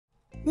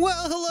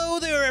Well, hello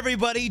there,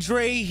 everybody.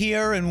 Drae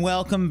here, and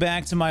welcome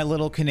back to my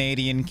little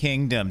Canadian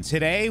kingdom.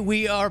 Today,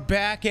 we are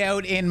back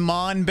out in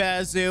Mon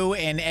Bazou,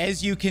 and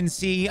as you can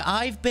see,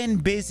 I've been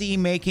busy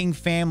making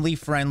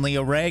family-friendly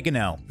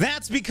oregano.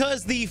 That's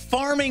because the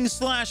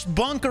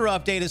farming/bunker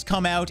update has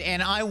come out,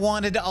 and I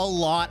wanted a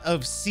lot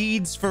of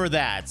seeds for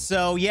that.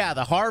 So, yeah,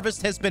 the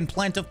harvest has been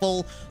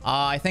plentiful.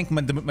 I think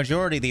the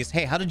majority of these...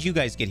 Hey, how did you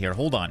guys get here?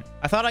 Hold on.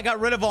 I thought I got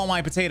rid of all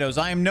my potatoes.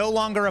 I am no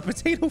longer a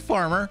potato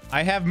farmer.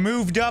 I have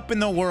moved up in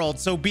the world,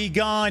 so be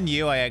gone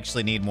you. I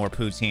actually need more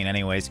poutine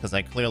anyways because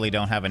I clearly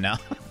don't have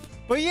enough.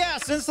 But yeah,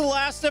 since the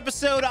last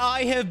episode,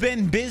 I have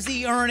been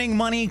busy earning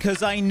money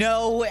because I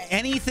know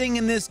anything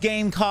in this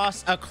game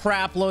costs a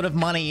crap load of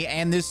money.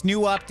 And this new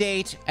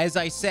update, as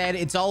I said,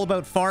 it's all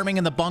about farming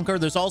in the bunker.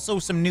 There's also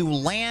some new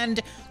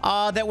land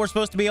that we're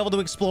supposed to be able to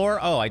explore.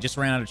 Oh, I just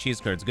ran out of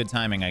cheese curds. Good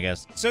timing, I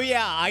guess. So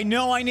yeah, I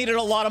know I needed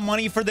a lot of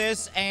money for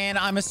this, and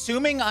I'm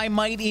assuming I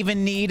might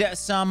even need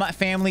some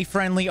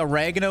family-friendly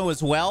oregano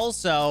as well.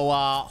 So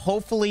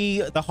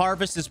hopefully the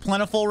harvest is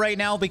plentiful right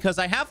now because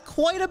I have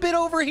quite a bit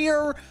over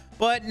here,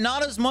 but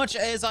not as much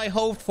as I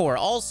hoped for.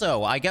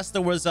 Also, I guess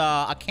there was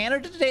a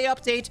Canada Day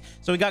update,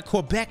 so we got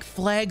Quebec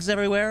flags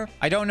everywhere.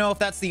 I don't know if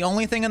that's the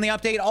only thing in the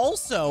update.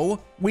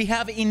 Also, we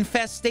have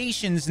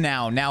infestations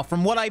now. Now,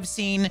 from what I've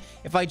seen,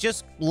 if I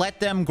just let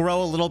them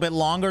grow a little bit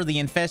longer, the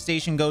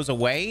infestation goes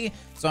away.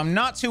 So I'm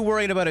not too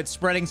worried about it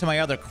spreading to my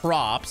other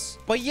crops.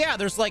 But yeah,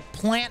 there's like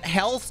plant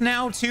health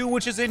now too,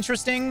 which is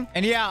interesting.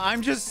 And yeah,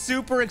 I'm just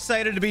super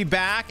excited to be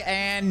back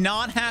and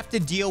not have to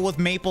deal with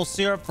maple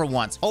syrup for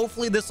once.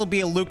 Hopefully this will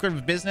be a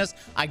lucrative business.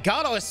 I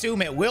gotta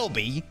assume it will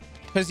be.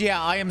 Because,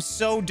 yeah, I am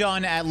so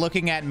done at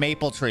looking at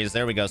maple trees.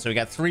 There we go. So we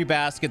got 3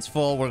 baskets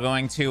full. We're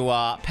going to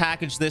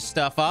package this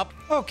stuff up.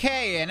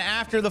 Okay, and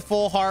after the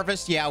full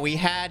harvest, yeah, we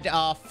had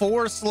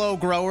 4 slow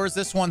growers.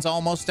 This one's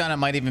almost done. It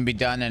might even be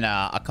done in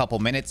a couple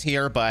minutes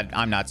here, but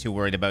I'm not too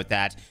worried about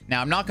that.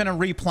 Now, I'm not going to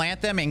replant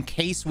them in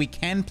case we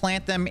can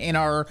plant them in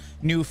our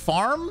new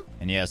farm.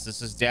 And yes,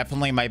 this is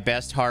definitely my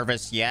best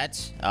harvest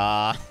yet.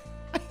 I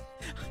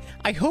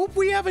hope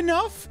we have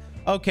enough.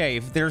 Okay,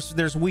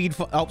 there's weed.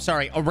 Oh,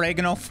 sorry,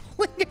 oregano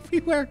falling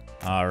everywhere.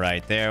 All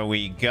right, there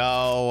we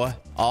go.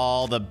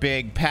 All the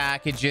big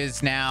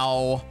packages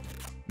now.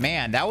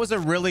 Man, that was a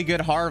really good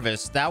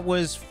harvest. That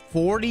was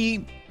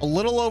 40, a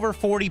little over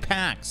 40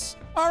 packs.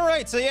 All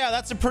right, so yeah,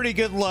 that's a pretty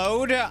good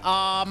load.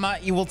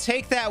 You will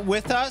take that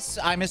with us.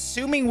 I'm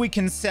assuming we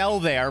can sell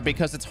there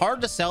because it's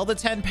hard to sell the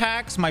 10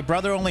 packs. My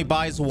brother only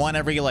buys one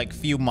every like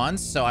few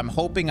months, so I'm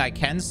hoping I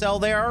can sell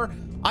there.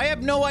 I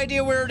have no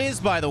idea where it is,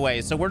 by the way,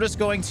 so we're just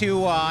going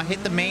to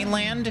hit the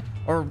mainland,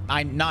 or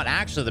not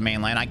actually the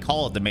mainland. I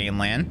call it the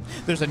mainland.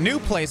 There's a new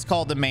place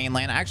called the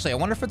mainland. Actually, I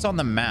wonder if it's on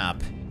the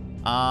map.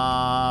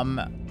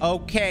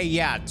 Okay,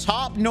 yeah,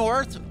 top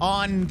north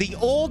on the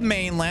old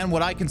mainland,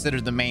 what I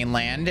consider the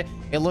mainland,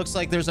 it looks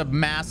like there's a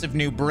massive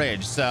new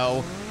bridge.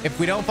 So if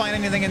we don't find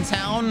anything in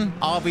town,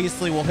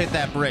 obviously we'll hit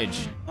that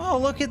bridge. Oh,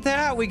 look at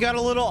that. We got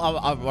a little,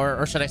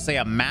 or should I say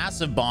a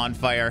massive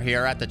bonfire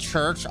here at the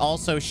church.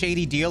 Also,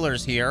 Shady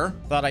Dealer's here.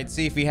 Thought I'd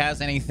see if he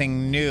has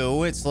anything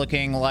new. It's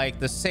looking like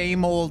the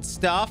same old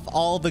stuff,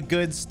 all the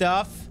good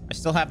stuff. I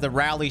still have the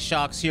rally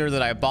shocks here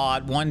that I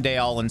bought. One day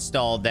I'll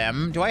install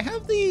them. Do I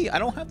have the... I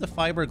don't have the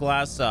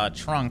fiberglass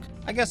trunk.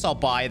 I guess I'll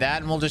buy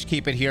that and we'll just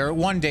keep it here.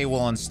 One day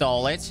we'll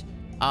install it.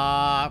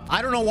 I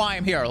don't know why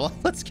I'm here.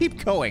 Let's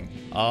keep going.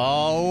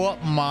 Oh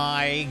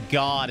my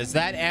god. Is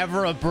that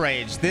ever a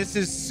bridge? This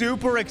is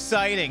super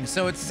exciting.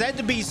 So it's said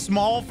to be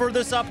small for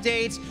this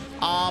update,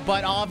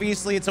 but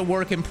obviously it's a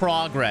work in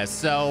progress.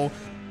 So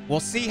we'll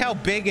see how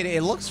big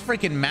it looks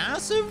freaking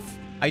massive.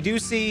 I do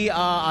see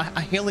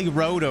a hilly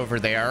road over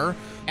there,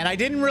 and I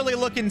didn't really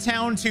look in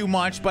town too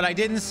much, but I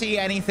didn't see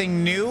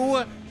anything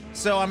new.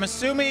 So I'm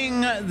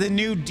assuming the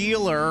new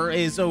dealer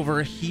is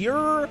over here.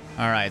 All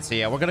right, so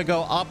yeah, we're gonna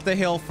go up the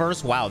hill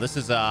first. Wow, this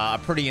is a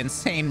pretty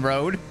insane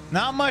road.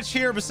 Not much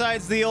here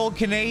besides the old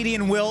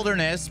Canadian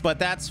wilderness, but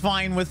that's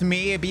fine with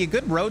me. It'd be a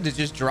good road to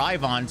just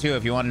drive on too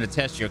if you wanted to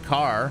test your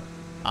car.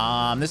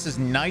 This is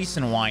nice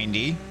and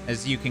windy,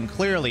 as you can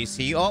clearly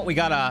see. Oh, we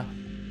got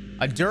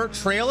a dirt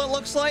trail, it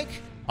looks like.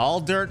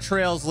 All dirt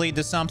trails lead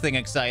to something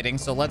exciting,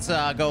 so let's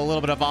go a little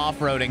bit of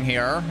off-roading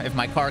here. If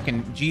my car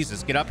can,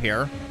 Jesus, get up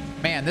here.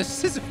 Man,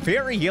 this is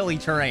very hilly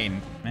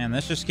terrain. Man,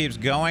 this just keeps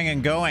going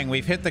and going.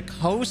 We've hit the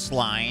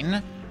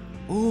coastline.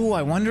 Ooh,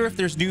 I wonder if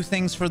there's new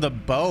things for the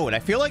boat. I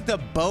feel like the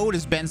boat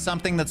has been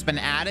something that's been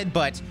added,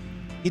 but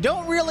you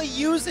don't really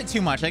use it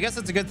too much. I guess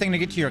it's a good thing to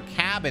get to your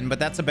cabin, but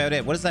that's about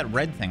it. What is that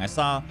red thing? I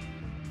saw...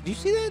 Did you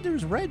see that?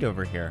 There's red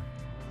over here.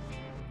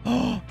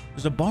 Oh,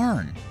 there's a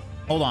barn.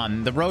 Hold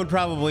on, the road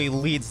probably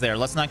leads there.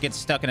 Let's not get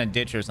stuck in a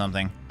ditch or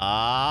something.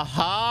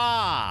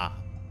 Aha!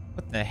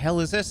 What the hell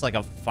is this? Like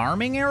a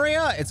farming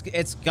area?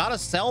 It's got a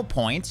sell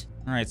point.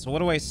 All right, so what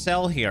do I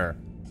sell here?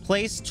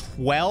 Place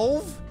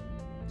 12?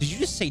 Did you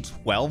just say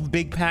 12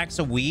 big packs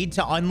of weed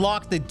to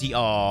unlock the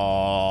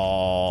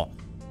oh,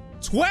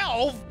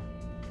 12?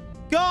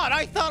 God,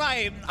 I thought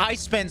I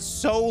spent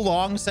so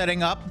long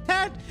setting up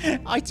that.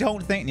 I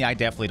don't think... Yeah, I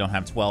definitely don't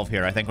have 12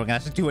 here. I think we're gonna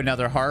have to do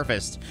another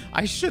harvest.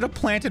 I should have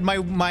planted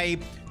my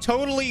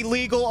totally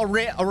legal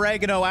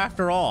oregano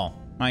after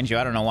all. Mind you,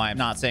 I don't know why I'm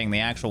not saying the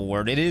actual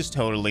word. It is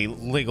totally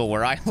legal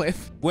where I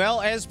live.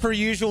 Well, as per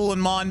usual in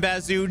Mon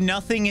Bazou,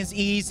 nothing is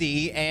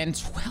easy, and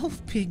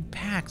 12 big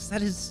packs,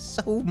 that is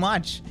so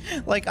much.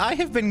 Like, I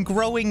have been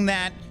growing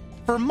that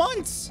for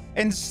months,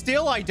 and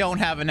still I don't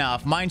have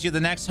enough. Mind you, the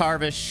next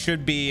harvest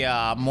should be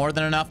more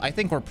than enough. I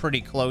think we're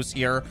pretty close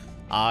here.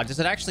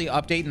 Does it actually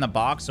update in the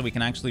box so we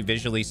can actually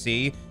visually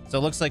see? So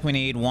it looks like we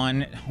need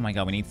one. Oh my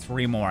God, we need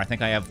 3 more. I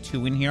think I have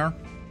 2 in here. Are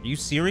you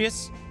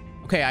serious?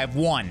 Okay, I have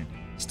 1.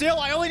 Still,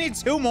 I only need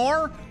 2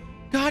 more?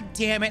 God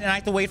damn it, and I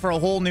have to wait for a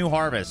whole new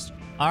harvest.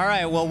 All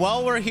right, well,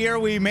 while we're here,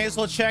 we may as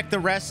well check the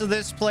rest of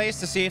this place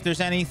to see if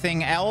there's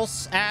anything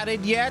else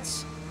added yet.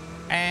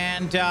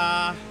 And,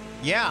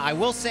 yeah, I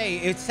will say,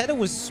 it said it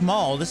was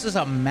small. This is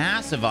a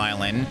massive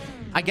island.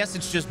 I guess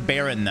it's just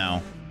barren,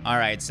 though. All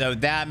right, so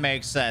that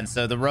makes sense.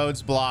 So the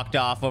road's blocked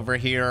off over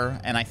here,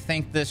 and I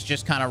think this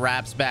just kind of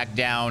wraps back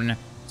down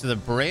to the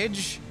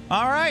bridge.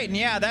 All right, and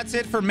yeah, that's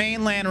it for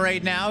mainland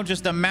right now.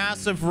 Just a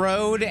massive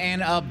road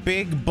and a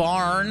big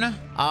barn.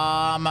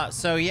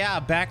 So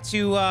yeah, back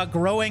to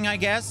growing, I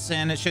guess,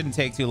 and it shouldn't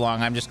take too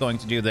long. I'm just going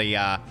to do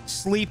the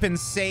sleep and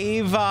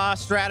save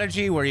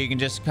strategy where you can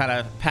just kind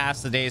of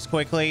pass the days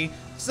quickly.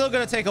 Still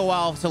gonna take a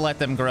while to let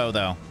them grow,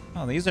 though.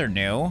 Oh, these are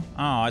new.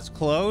 Oh, it's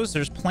closed.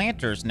 There's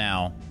planters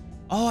now.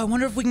 Oh, I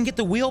wonder if we can get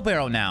the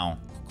wheelbarrow now.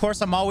 Of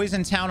course, I'm always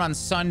in town on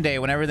Sunday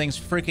when everything's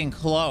freaking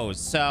closed.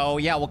 So,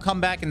 yeah, we'll come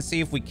back and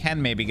see if we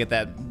can maybe get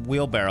that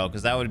wheelbarrow,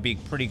 because that would be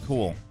pretty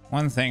cool.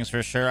 One thing's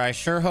for sure. I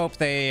sure hope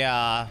they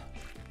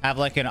have,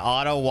 like, an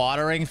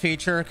auto-watering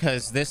feature,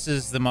 because this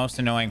is the most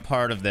annoying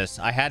part of this.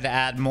 I had to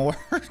add more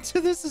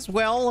to this as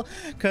well,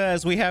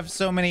 because we have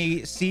so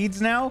many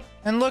seeds now.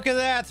 And look at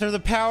that. Through the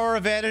power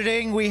of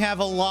editing, we have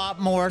a lot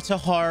more to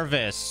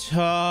harvest.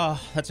 Oh,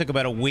 that took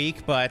about a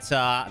week, but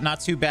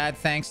not too bad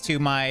thanks to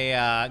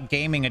my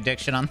gaming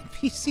addiction on the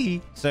PC.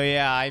 So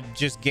yeah, I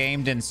just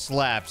gamed and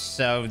slept.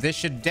 So this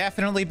should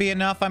definitely be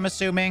enough, I'm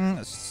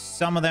assuming.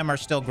 Some of them are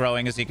still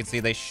growing. As you can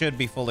see, they should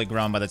be fully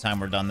grown by the time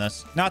we're done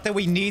this. Not that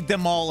we need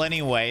them all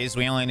anyways.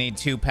 We only need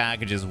 2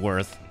 packages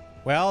worth.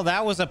 Well,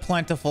 that was a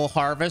plentiful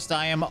harvest.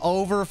 I am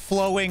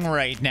overflowing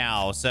right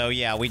now. So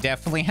yeah, we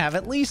definitely have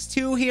at least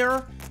 2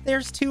 here.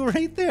 There's 2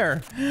 right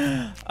there.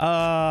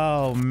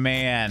 Oh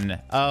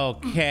man.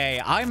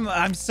 Okay.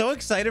 I'm so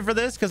excited for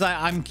this because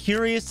I'm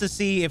curious to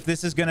see if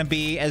this is going to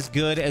be as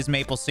good as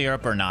maple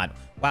syrup or not.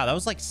 Wow, that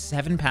was like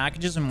 7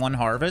 packages in 1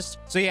 harvest.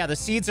 So yeah, the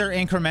seeds are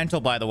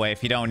incremental, by the way,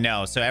 if you don't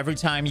know. So every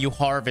time you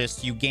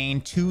harvest, you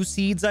gain 2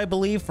 seeds, I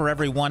believe, for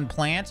every 1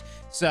 plant.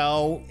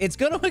 So it's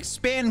going to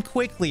expand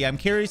quickly. I'm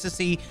curious to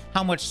see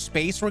how much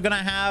space we're going to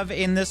have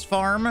in this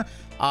farm.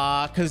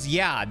 Because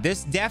yeah,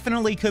 this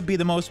definitely could be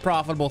the most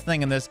profitable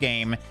thing in this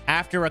game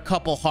after a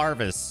couple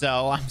harvests.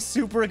 So I'm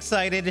super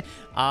excited.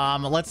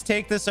 Let's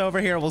take this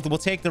over here. We'll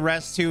take the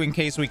rest too in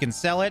case we can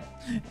sell it.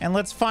 And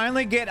let's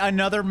finally get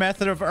another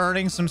method of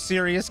earning some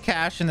serious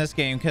cash in this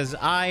game, because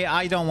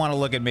I don't want to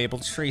look at maple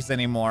trees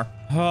anymore.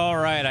 All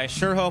right, I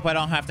sure hope I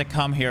don't have to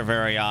come here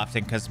very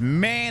often, because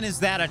man, is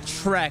that a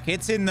trek.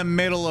 It's in the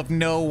middle of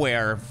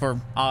nowhere for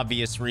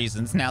obvious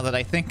reasons now that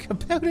I think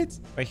about it.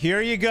 But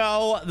here you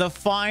go, the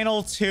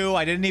final 2.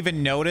 I didn't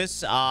even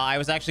notice. I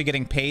was actually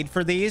getting paid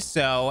for these,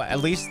 so at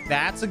least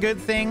that's a good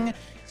thing.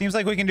 Seems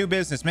like we can do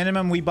business.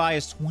 Minimum we buy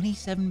is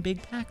 27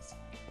 big packs.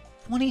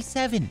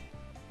 27.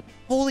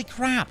 Holy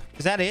crap.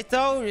 Is that it,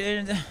 though?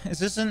 Is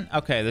this an...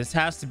 Okay, this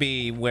has to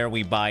be where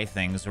we buy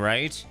things,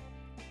 right?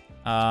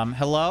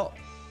 Hello?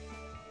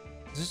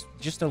 Is this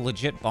just a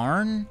legit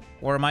barn?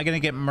 Or am I gonna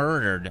get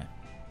murdered?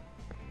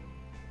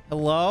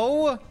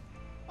 Hello?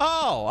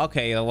 Oh,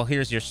 okay. Well,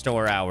 here's your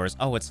store hours.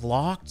 Oh, it's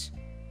locked?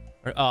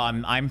 Oh,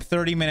 I'm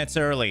 30 minutes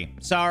early.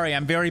 Sorry,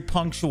 I'm very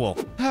punctual.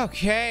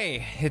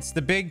 Okay, it's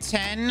the Big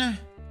 10.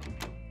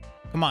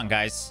 Come on,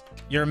 guys.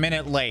 You're a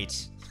minute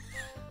late.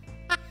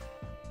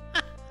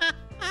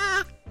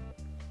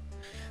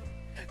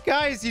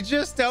 Guys, you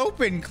just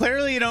opened.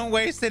 Clearly, you don't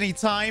waste any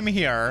time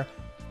here.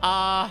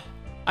 I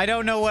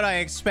don't know what I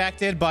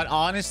expected, but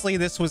honestly,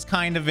 this was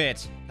kind of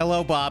it.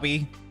 Hello,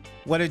 Bobby.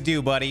 What it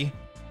do, buddy?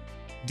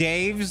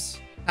 Dave's?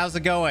 How's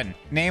it going?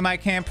 Name I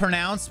can't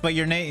pronounce, but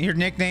your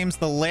nickname's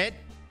the Lit?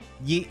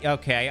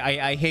 Okay,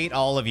 I hate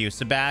all of you.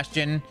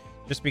 Sebastian,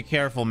 just be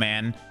careful,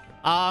 man.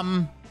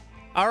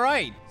 All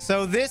right,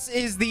 so this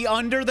is the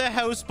under the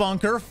house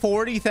bunker,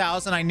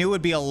 40,000. I knew it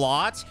would be a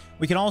lot.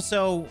 We can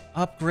also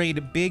upgrade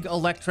a big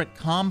electric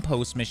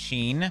compost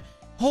machine.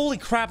 Holy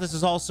crap, this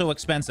is also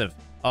expensive.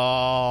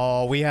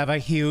 Oh, we have a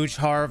huge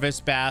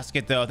harvest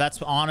basket, though.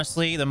 That's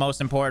honestly the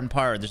most important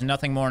part. There's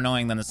nothing more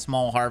annoying than the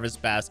small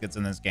harvest baskets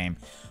in this game.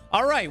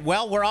 All right,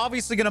 well, we're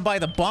obviously gonna buy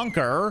the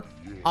bunker.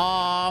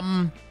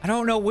 I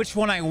don't know which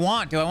one I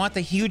want. Do I want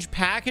the huge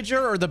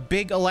packager or the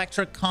big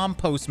electric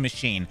compost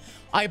machine?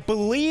 I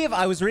believe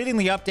I was reading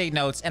the update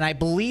notes, and I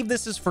believe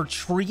this is for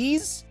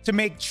trees, to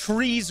make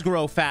trees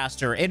grow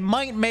faster. It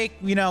might make,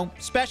 you know,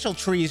 special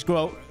trees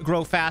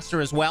grow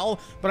faster as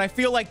well, but I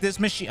feel like this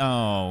machine...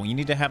 Oh, you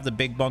need to have the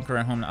big bunker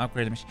at home to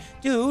upgrade the machine.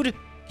 Dude,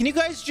 can you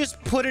guys just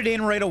put it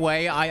in right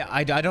away?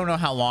 I don't know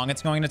how long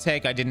it's going to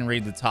take. I didn't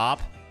read the top.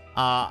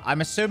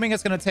 I'm assuming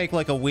it's going to take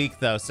like a week,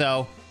 though,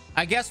 so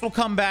I guess we'll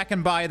come back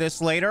and buy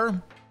this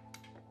later.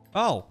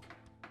 Oh.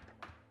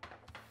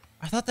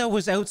 I thought that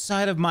was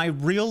outside of my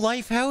real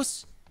life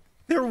house.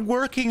 They're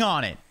working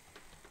on it.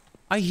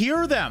 I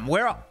hear them.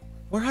 Where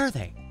are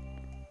they?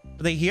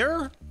 Are they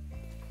here?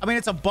 I mean,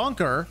 it's a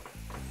bunker.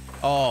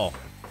 Oh.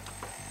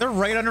 They're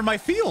right under my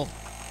field.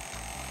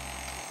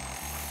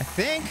 I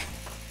think.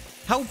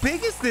 How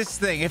big is this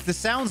thing? If the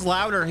sound's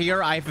louder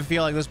here, I have a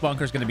feeling this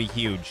bunker is going to be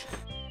huge.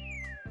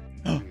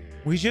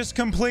 We just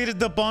completed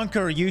the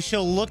bunker. You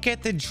shall look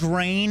at the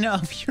drain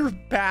of your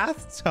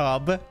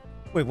bathtub.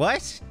 Wait,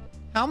 what?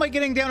 How am I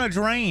getting down a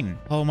drain?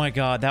 Oh my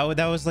god, that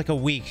was like a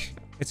week.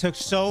 It took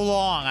so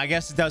long. I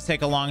guess it does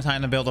take a long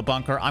time to build a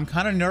bunker. I'm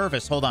kind of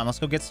nervous. Hold on, let's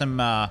go get some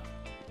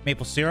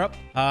maple syrup.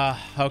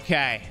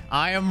 Okay,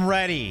 I am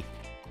ready.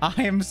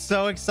 I am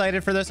so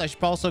excited for this. I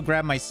should also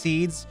grab my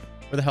seeds.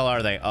 Where the hell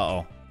are they?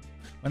 Uh-oh.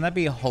 Wouldn't that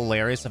be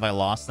hilarious if I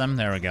lost them?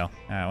 There we go. All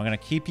right, we're gonna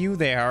keep you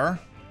there.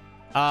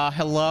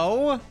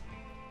 Hello?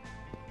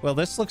 Well,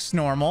 this looks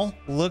normal.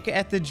 Look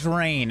at the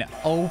drain.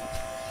 Oh.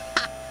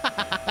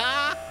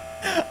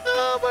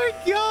 Oh my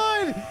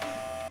god.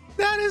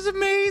 That is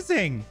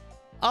amazing.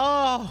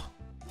 Oh,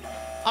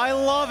 I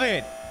love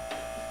it.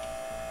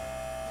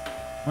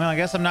 Well, I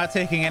guess I'm not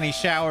taking any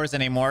showers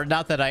anymore.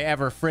 Not that I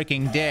ever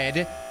freaking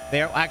did.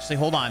 Actually,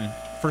 hold on.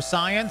 For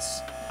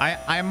science,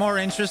 I'm more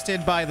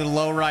interested by the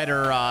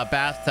lowrider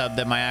bathtub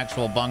than my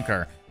actual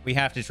bunker. We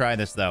have to try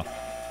this, though.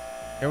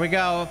 Here we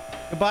go.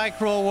 Goodbye,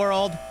 cruel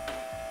world.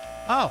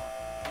 Oh,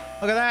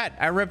 look at that.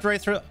 I ripped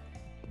right through.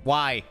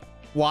 Why?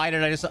 Why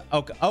did I just...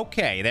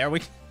 Okay, there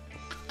we...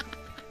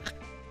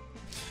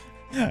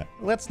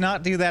 Let's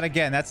not do that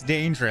again. That's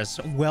dangerous.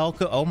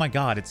 Welcome. Oh my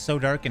god, it's so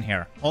dark in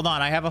here. Hold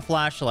on, I have a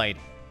flashlight.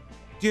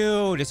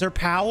 Dude, is there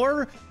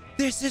power?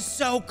 This is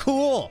so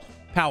cool.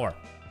 Power.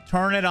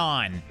 Turn it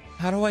on.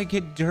 How do I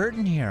get dirt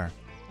in here?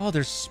 Oh,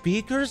 there's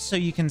speakers so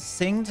you can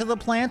sing to the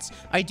plants.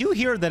 I do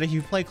hear that if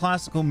you play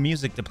classical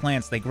music to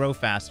plants, they grow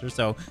faster.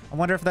 So I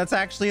wonder if that's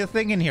actually a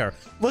thing in here.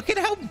 Look at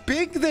how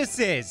big this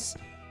is.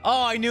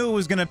 Oh, I knew it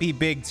was going to be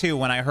big, too,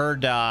 when I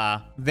heard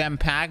them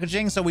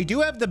packaging. So we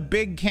do have the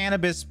big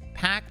cannabis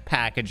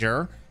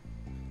packager.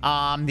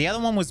 The other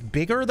one was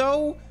bigger,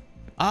 though.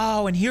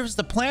 Oh, and here's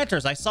the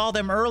planters. I saw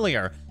them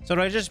earlier. So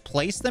do I just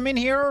place them in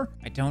here?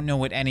 I don't know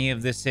what any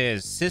of this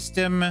is.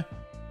 System.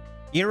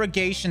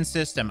 Irrigation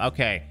system.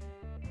 Okay.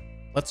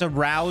 Let's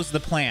arouse the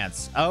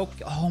plants. Oh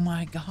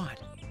my god.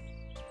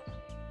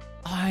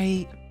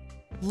 I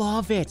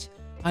love it.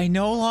 I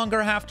no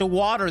longer have to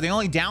water. The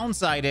only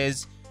downside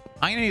is...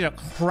 I'm gonna need a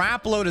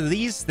crap load of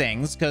these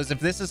things, because if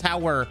this is how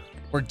we're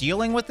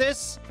dealing with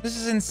this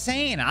is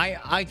insane.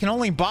 I can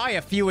only buy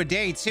a few a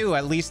day too.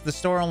 At least the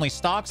store only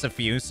stocks a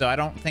few, so I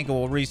don't think it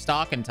will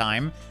restock in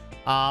time.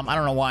 I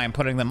don't know why I'm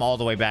putting them all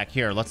the way back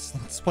here.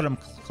 Let's put them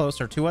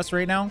closer to us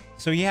right now.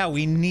 So yeah,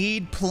 we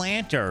need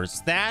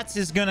planters. That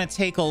is gonna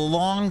take a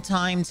long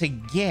time to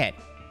get.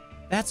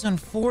 That's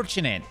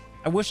unfortunate.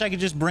 I wish I could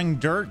just bring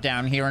dirt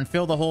down here and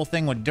fill the whole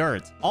thing with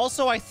dirt.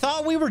 Also, I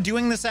thought we were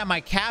doing this at my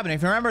cabin.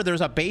 If you remember,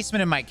 there's a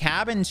basement in my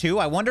cabin, too.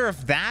 I wonder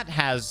if that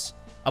has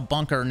a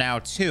bunker now,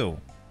 too.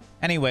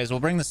 Anyways,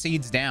 we'll bring the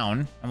seeds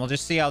down, and we'll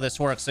just see how this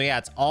works. So, yeah,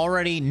 it's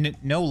already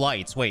no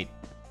lights. Wait.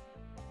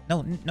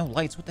 No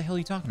lights. What the hell are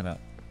you talking about?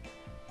 Do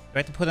I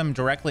have to put them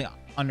directly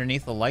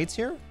underneath the lights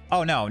here?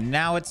 Oh, no.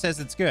 Now it says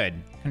it's good.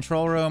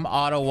 Control room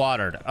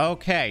auto-watered.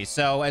 Okay,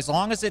 so as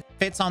long as it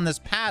fits on this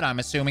pad, I'm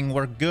assuming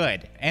we're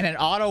good. And it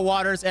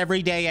auto-waters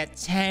every day at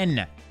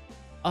 10.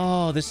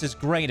 Oh, this is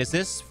great. Is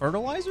this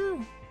fertilizer?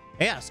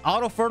 Yes,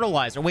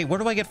 auto-fertilizer. Wait, where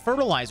do I get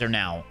fertilizer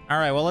now? All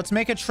right, well, let's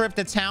make a trip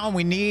to town.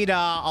 We need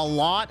a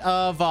lot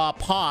of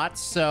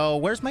pots. So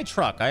where's my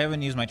truck? I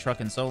haven't used my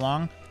truck in so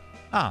long.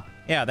 Ah,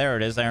 yeah, there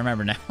it is. I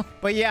remember now.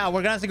 But yeah,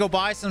 we're gonna have to go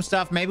buy some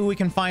stuff. Maybe we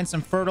can find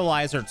some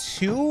fertilizer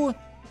too.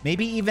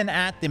 Maybe even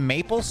at the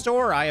Maple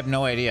store? I have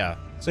no idea.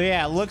 So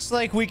yeah, it looks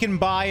like we can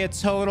buy a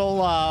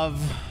total of,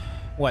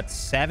 what,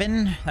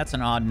 7? That's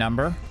an odd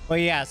number.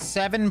 But yeah,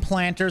 7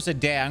 planters a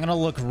day. I'm gonna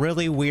look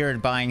really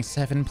weird buying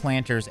 7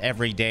 planters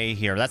every day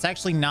here. That's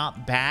actually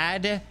not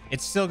bad.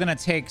 It's still gonna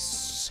take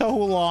so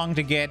long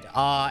to get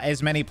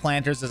as many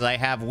planters as I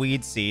have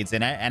weed seeds.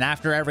 And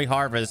after every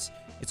harvest,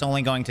 it's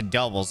only going to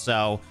double.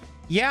 So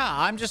yeah,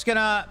 I'm just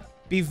gonna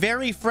be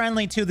very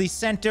friendly to the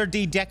Center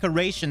D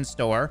Decoration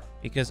store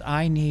because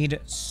I need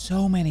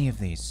so many of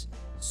these.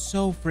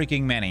 So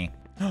freaking many.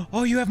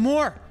 Oh, you have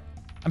more.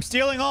 I'm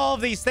stealing all of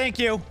these. Thank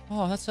you.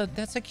 Oh,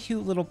 that's a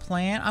cute little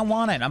plant. I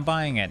want it. I'm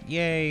buying it.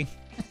 Yay.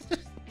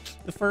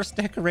 The first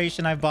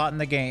decoration I bought in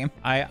the game.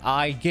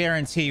 I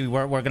guarantee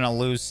we're gonna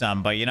lose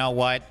some, but you know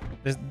what?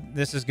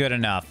 This is good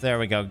enough. There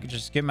we go.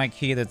 Just get my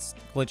key that's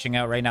glitching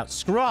out right now.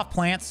 Screw off,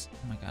 plants.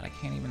 Oh my god, I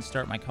can't even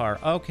start my car.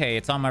 Okay,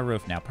 it's on my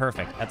roof now.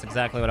 Perfect. That's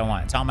exactly what I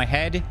want. It's on my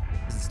head.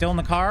 Is it still in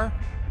the car?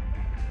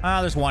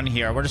 There's one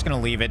here. We're just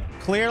gonna leave it.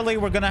 Clearly,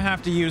 we're gonna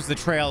have to use the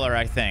trailer,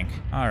 I think.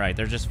 All right,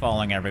 they're just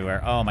falling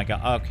everywhere. Oh my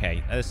god.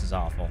 Okay, this is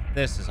awful.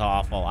 This is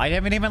awful. I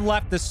haven't even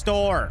left the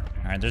store.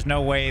 All right, there's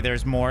no way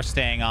there's more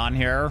staying on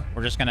here.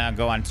 We're just gonna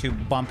go on too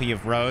bumpy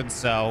of roads,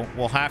 so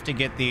we'll have to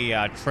get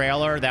the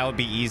trailer. That would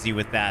be easy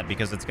with that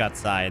because it's got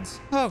sides.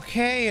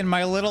 Okay, and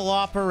my little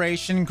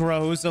operation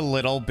grows a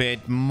little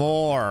bit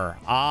more.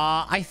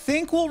 I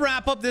think we'll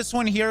wrap up this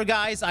one here,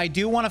 guys. I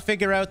do want to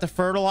figure out the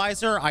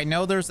fertilizer. I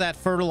know there's that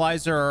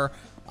fertilizer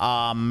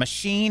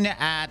machine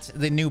at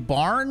the new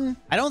barn.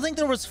 I don't think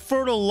there was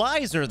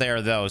fertilizer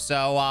there though,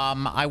 so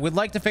I would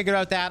like to figure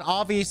out that.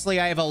 Obviously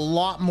I have a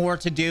lot more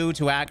to do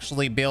to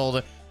actually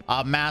build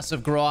a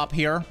massive grow up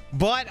here,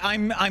 but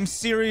I'm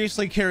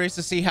seriously curious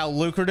to see how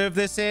lucrative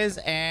this is,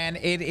 and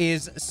it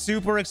is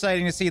super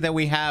exciting to see that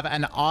we have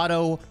an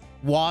auto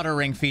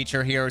watering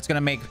feature here. It's going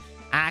to make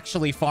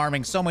actually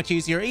farming so much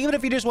easier, even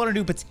if you just want to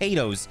do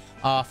potatoes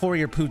for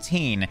your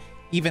poutine.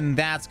 Even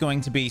that's going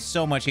to be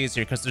so much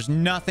easier because there's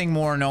nothing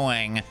more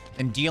annoying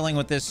than dealing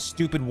with this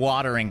stupid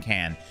watering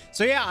can.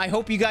 So yeah, I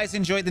hope you guys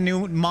enjoyed the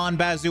new Mon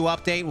Bazou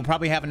update. We'll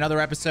probably have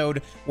another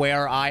episode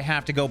where I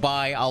have to go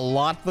buy a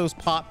lot of those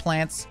pot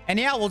plants. And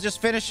yeah, we'll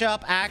just finish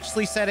up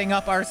actually setting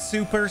up our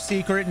super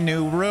secret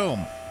new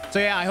room. So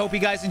yeah, I hope you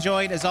guys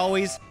enjoyed. As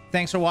always,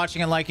 thanks for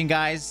watching and liking,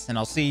 guys, and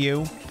I'll see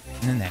you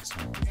in the next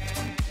one.